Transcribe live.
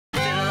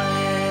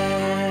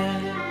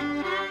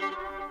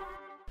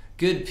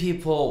Good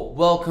people,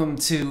 welcome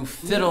to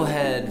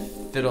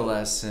FiddleHed Fiddle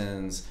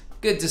Lessons.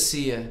 Good to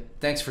see you.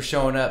 Thanks for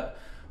showing up.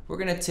 We're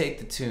going to take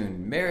the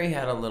tune Mary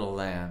Had a Little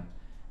Lamb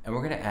and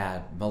we're going to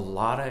add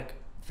melodic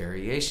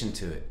variation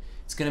to it.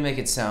 It's going to make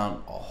it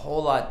sound a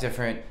whole lot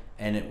different,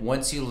 and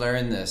once you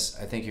learn this,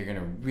 I think you're going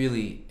to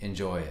really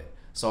enjoy it.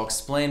 So I'll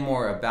explain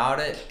more about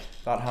it,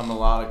 about how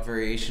melodic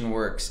variation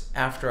works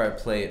after I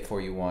play it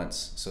for you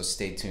once, so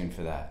stay tuned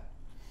for that.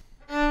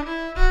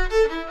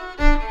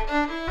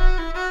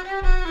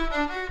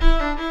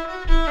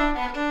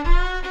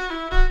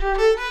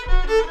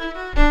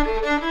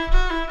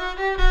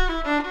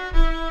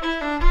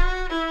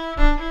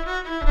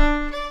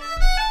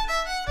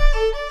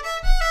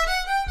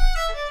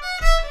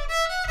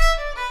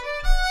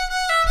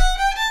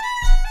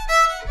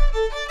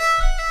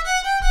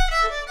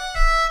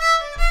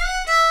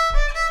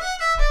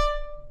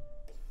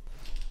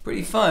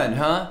 Pretty fun,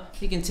 huh?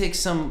 You can take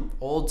some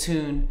old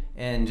tune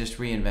and just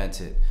reinvent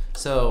it.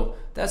 So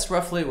that's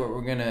roughly what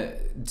we're gonna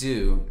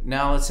do.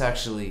 Now let's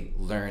actually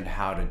learn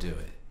how to do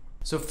it.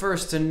 So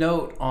first, a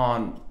note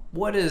on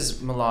what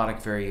is melodic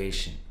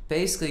variation.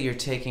 Basically, you're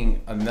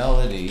taking a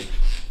melody,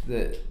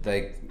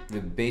 like the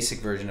basic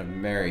version of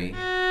Mary, and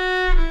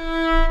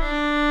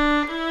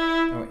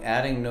we're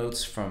adding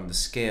notes from the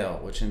scale,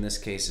 which in this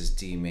case is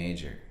D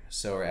major.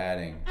 So we're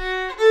adding,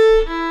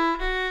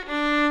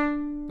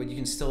 but you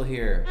can still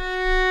hear.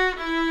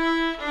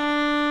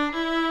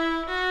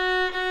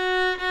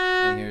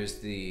 And here's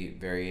the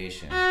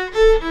variation.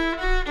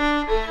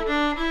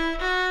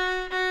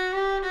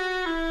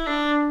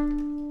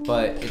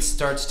 But it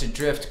starts to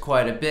drift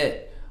quite a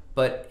bit.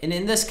 But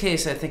in this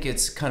case, I think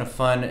it's kind of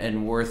fun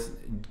and worth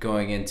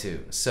going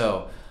into.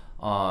 So,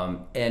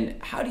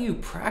 and how do you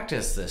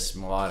practice this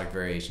melodic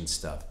variation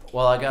stuff?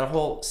 Well, I got a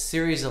whole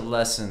series of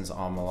lessons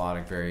on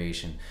melodic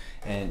variation.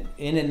 And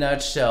in a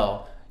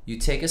nutshell, you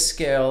take a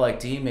scale like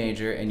D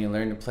major and you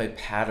learn to play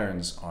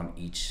patterns on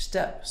each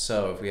step.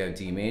 So if we have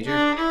D major,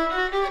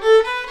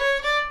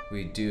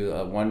 we do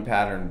one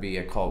pattern B,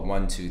 I call it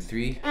 1, 2,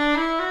 3.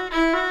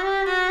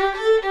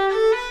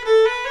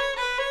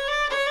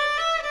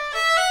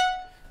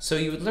 So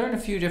you would learn a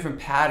few different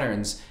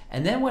patterns,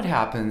 and then what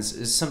happens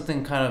is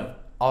something kind of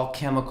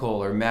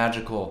alchemical or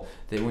magical,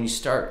 that when you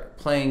start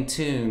playing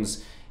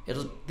tunes,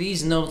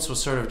 these notes will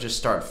sort of just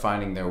start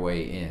finding their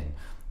way in.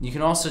 You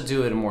can also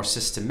do it a more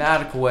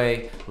systematic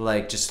way,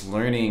 like just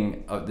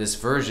learning this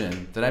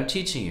version that I'm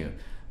teaching you.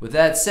 With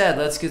that said,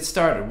 let's get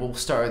started. We'll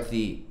start with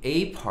the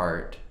A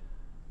part,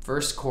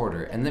 first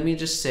quarter, and let me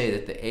just say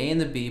that the A and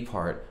the B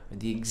part are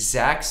the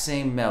exact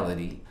same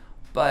melody,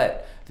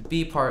 but the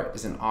B part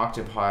is an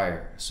octave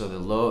higher. So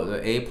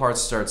the A part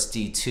starts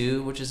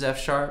D2, which is F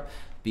sharp,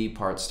 B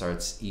part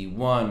starts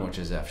E1, which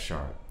is F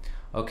sharp.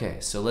 Okay,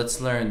 so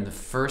let's learn the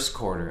first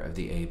quarter of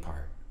the A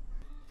part.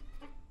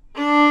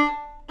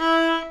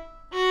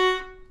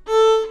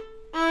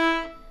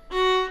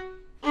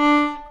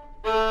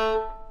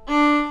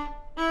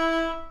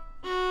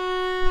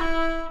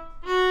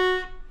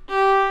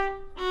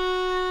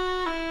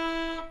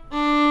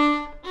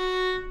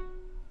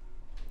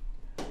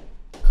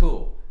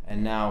 Cool,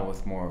 and now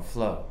with more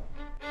flow.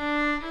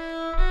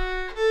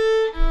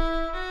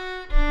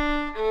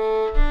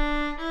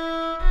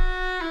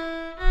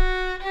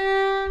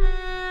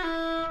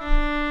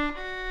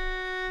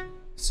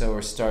 So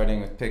we're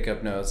starting with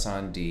pickup notes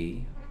on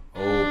D,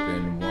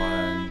 open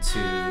 1, 2,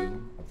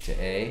 up to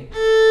A,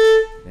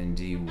 then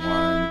D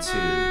 1, 2,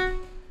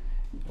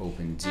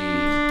 open D,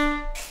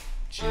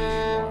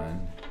 G1,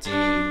 D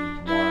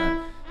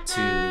 1,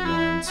 2,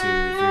 1, 2,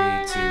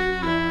 3, 2,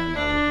 1,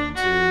 open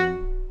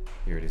 2.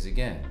 Here it is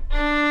again.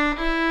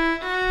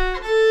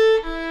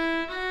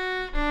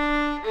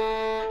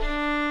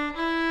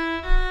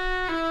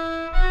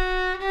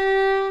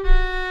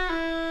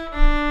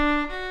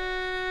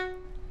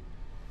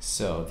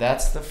 So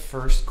that's the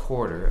first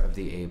quarter of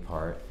the A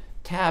part.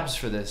 Tabs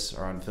for this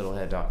are on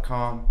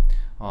FiddleHed.com.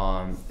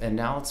 And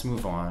now let's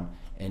move on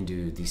and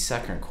do the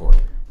second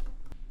quarter.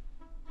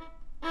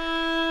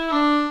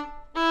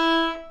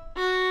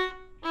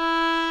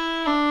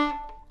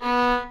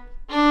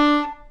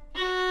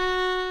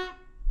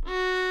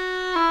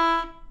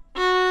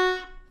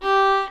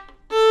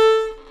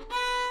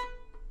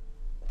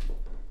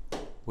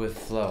 With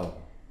flow.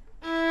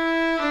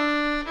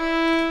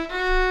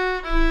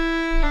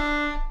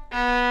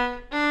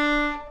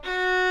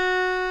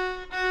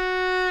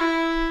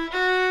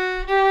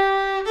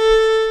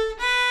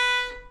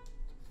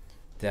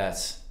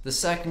 That's the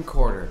second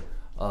quarter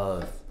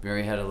of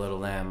Mary Had a Little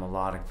Lamb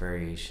melodic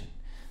variation.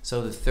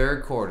 So the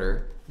third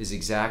quarter is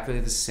exactly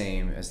the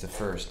same as the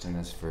first in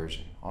this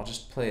version. I'll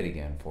just play it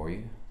again for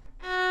you.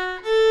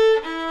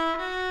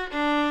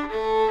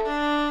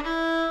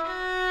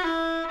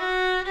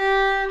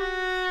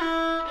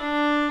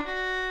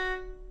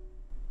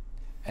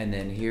 And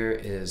then here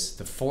is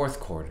the fourth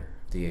quarter,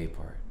 the A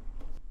part.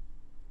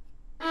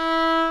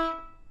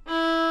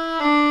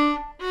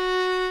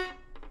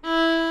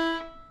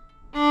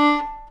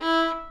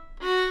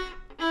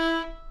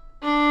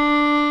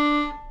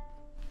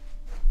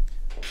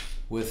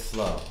 with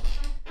flow.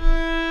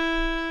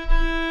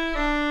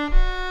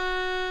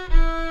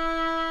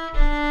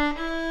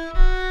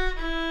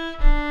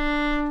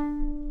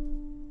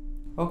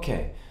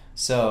 Okay,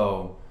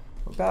 so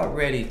we're about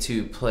ready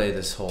to play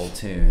this whole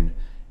tune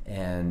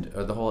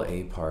or the whole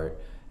A part.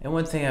 And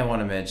one thing I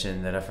want to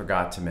mention that I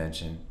forgot to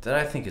mention that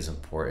I think is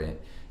important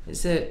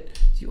is that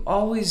you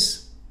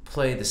always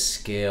play the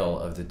scale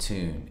of the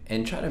tune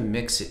and try to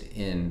mix it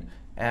in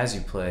as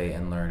you play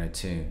and learn a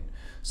tune.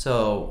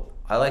 So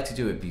I like to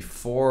do it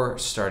before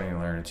starting to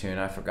learn a tune.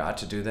 I forgot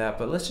to do that,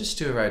 but let's just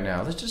do it right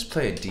now. Let's just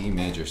play a D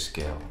major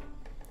scale.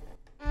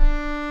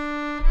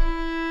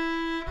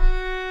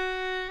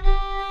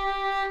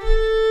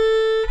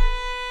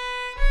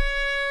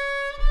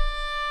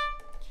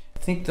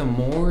 I think the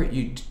more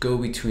you go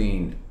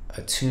between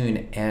a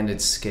tune and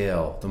its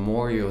scale, the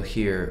more you'll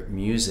hear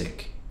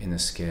music in the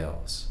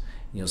scales.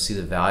 You'll see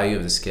the value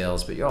of the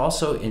scales, but you'll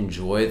also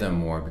enjoy them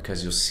more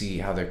because you'll see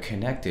how they're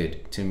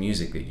connected to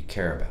music that you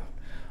care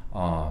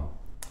about.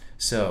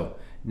 So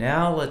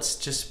now let's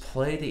just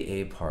play the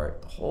A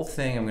part. The whole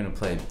thing I'm going to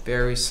play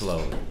very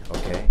slowly,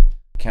 okay?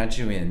 Count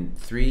you in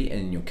 3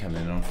 and you'll come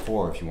in on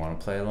 4 if you want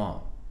to play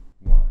along.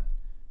 1,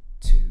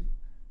 2,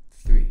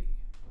 3.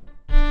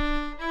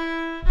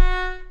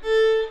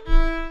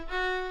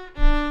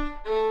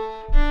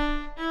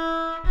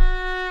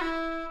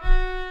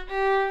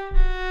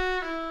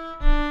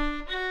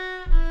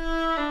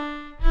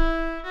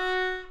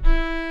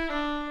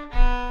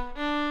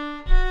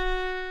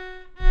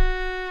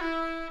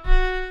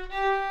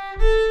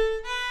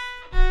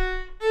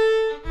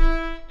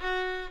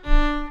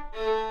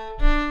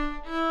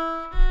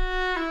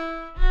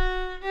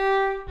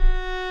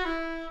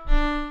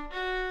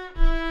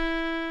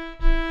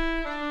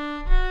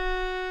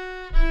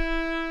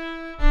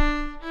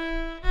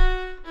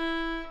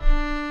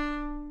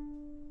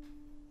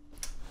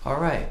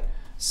 Alright,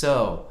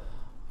 so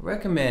I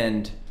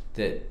recommend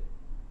that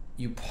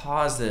you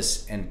pause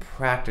this and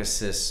practice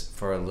this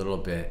for a little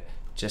bit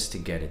just to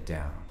get it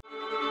down.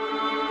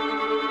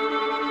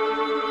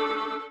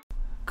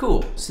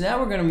 Cool, so now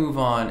we're going to move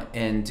on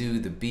and do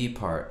the B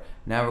part.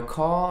 Now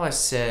recall I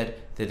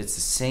said that it's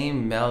the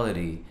same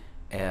melody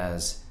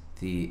as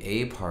the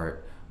A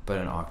part but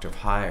an octave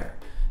higher.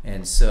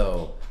 And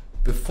so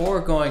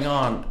before going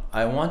on,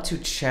 I want to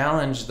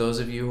challenge those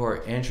of you who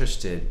are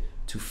interested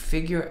to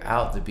figure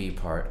out the B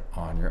part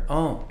on your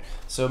own.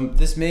 So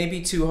this may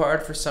be too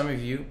hard for some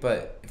of you,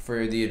 but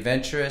for the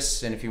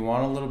adventurous and if you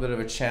want a little bit of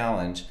a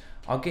challenge,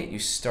 I'll get you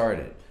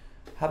started.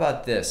 How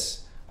about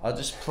this? I'll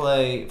just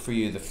play for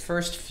you the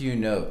first few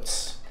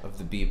notes of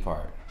the B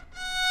part.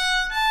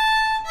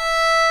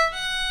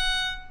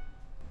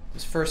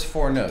 These first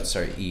 4 notes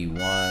are E1,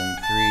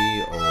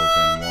 3,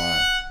 open 1.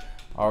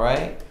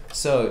 Alright?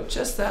 So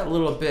just that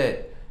little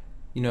bit,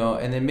 you know,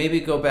 and then maybe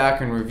go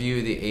back and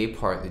review the A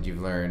part that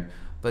you've learned,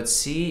 but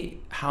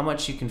see how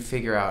much you can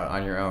figure out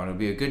on your own. It'll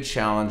be a good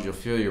challenge. You'll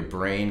feel your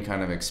brain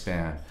kind of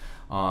expand.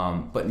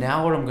 But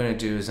now what I'm going to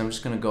do is I'm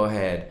just going to go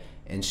ahead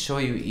and show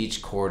you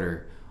each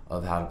quarter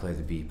of how to play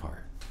the B part.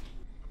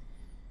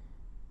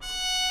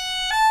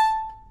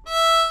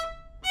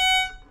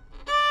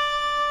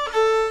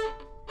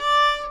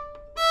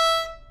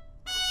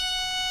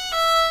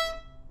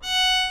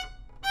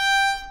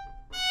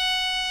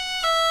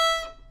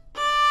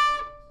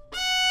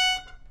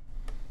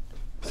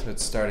 So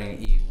it's starting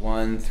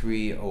E1,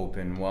 3,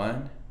 open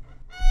 1.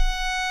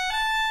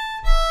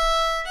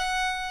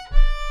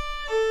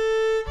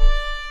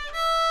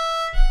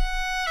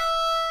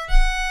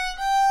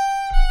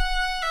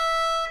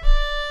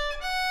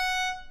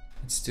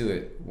 Let's do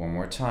it one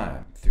more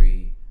time.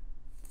 3,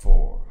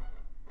 4.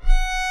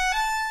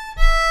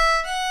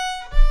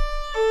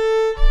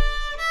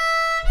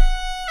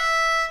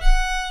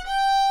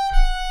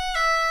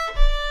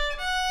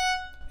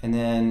 And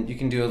then you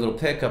can do a little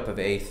pickup of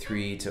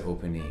A3 to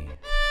open E.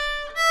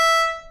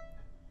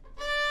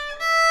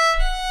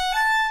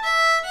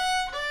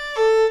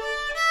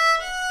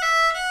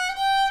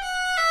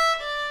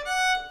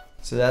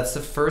 So that's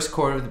the first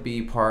chord of the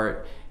B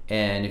part,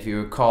 and if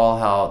you recall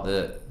how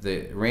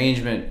the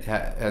arrangement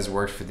has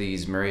worked for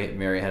these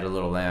Mary Had a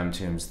Little Lamb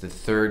tunes, the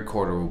third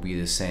quarter will be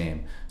the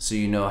same. So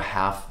you know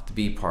half the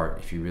B part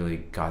if you really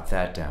got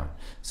that down.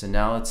 So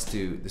now let's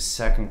do the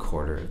second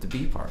quarter of the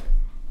B part.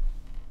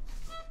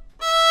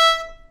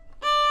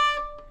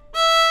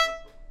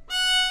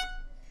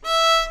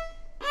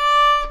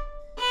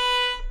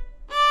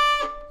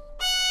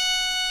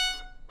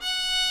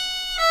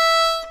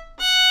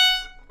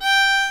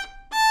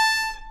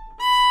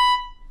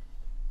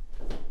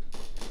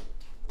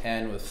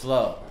 And with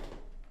flow.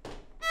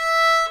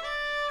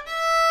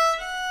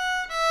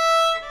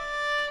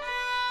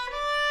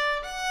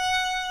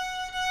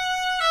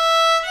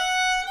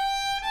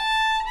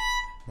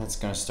 That's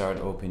going to start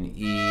open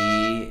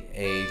E,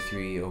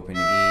 A3, open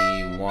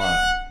E1,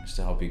 just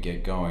to help you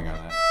get going on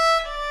that.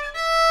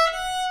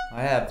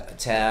 I have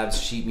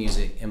tabs, sheet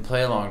music, and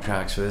play along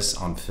tracks for this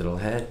on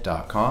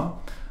FiddleHed.com.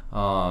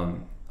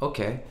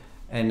 Okay,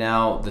 and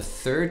now the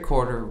third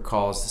quarter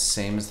recalls the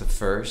same as the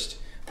first,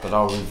 but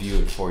I'll review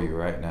it for you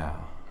right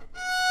now.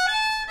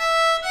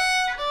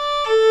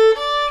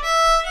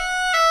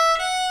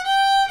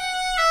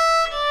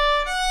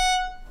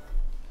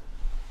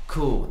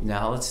 Cool,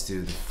 now let's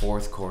do the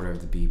fourth quarter of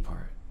the B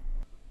part.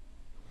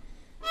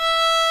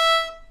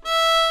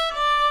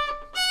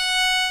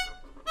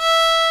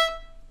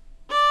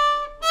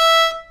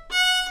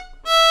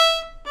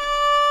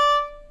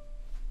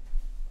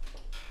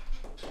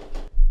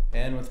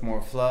 And with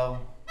more flow.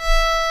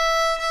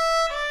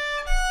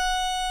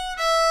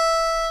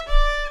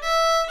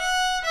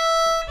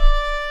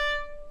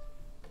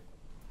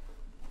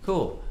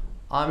 Cool.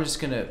 I'm just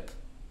gonna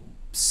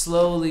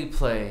slowly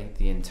play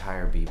the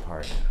entire B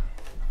part now.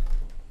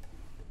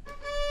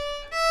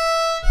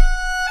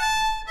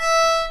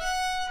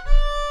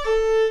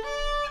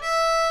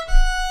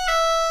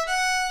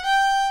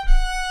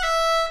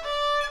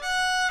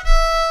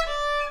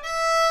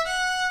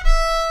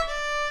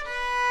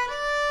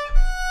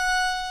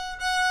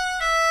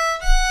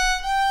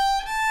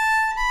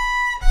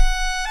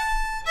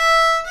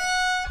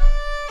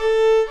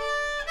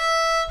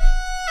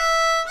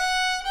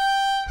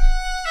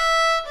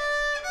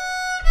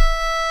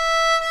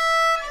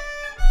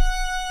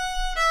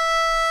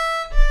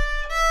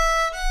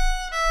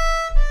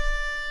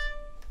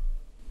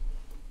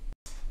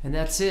 And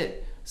that's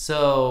it.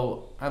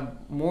 So I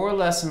have more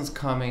lessons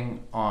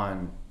coming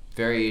on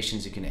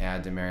variations you can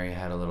add to Mary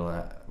Had a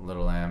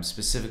Little Lamb,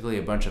 specifically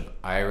a bunch of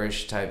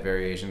Irish type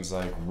variations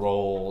like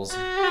rolls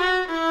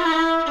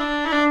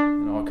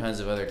and all kinds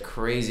of other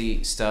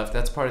crazy stuff.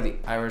 That's part of the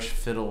Irish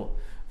fiddle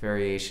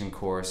variation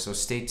course. So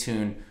stay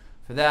tuned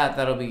for that.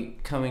 That'll be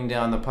coming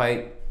down the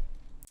pipe.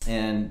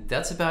 And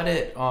that's about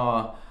it.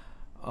 I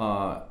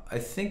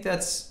think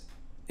that's...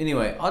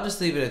 Anyway, I'll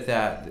just leave it at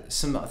that.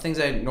 Some things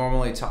I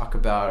normally talk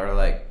about are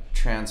like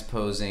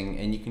transposing,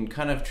 and you can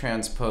kind of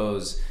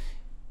transpose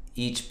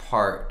each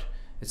part.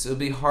 It'll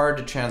be hard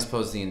to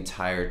transpose the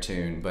entire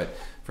tune, but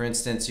for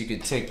instance, you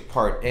could take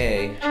part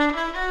A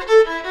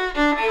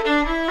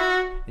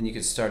and you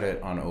could start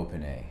it on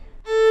open A.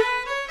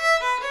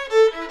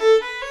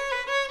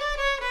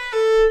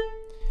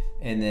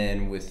 And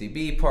then with the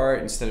B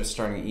part, instead of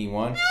starting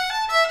E1,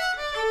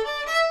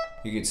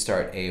 you could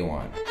start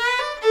A1.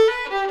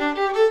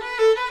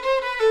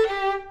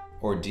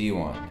 Or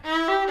D1.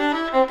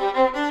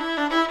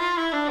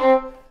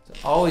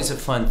 It's always a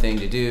fun thing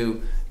to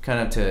do, kind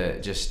of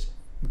to just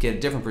get a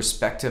different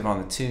perspective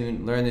on the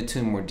tune, learn the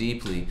tune more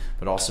deeply,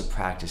 but also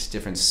practice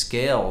different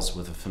scales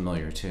with a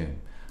familiar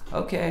tune.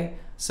 Okay,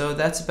 so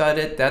that's about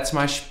it. That's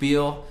my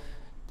spiel.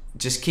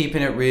 Just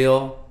keeping it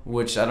real,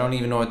 which I don't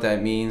even know what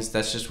that means.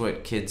 That's just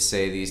what kids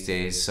say these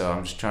days, so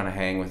I'm just trying to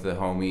hang with the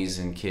homies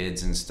and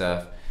kids and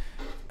stuff.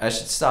 I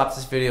should stop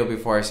this video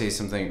before I say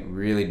something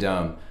really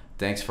dumb.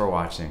 Thanks for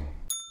watching.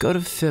 Go to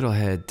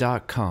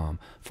FiddleHed.com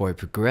for a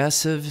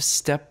progressive,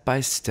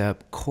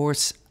 step-by-step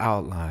course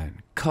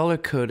outline,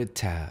 color-coded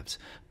tabs,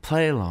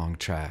 play-along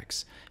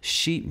tracks,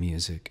 sheet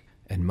music,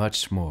 and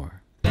much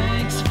more.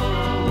 Thanks for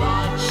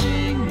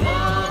watching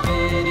the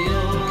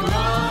video.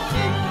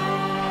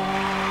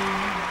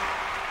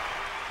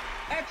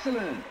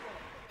 Excellent!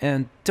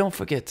 And don't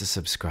forget to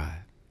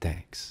subscribe.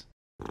 Thanks.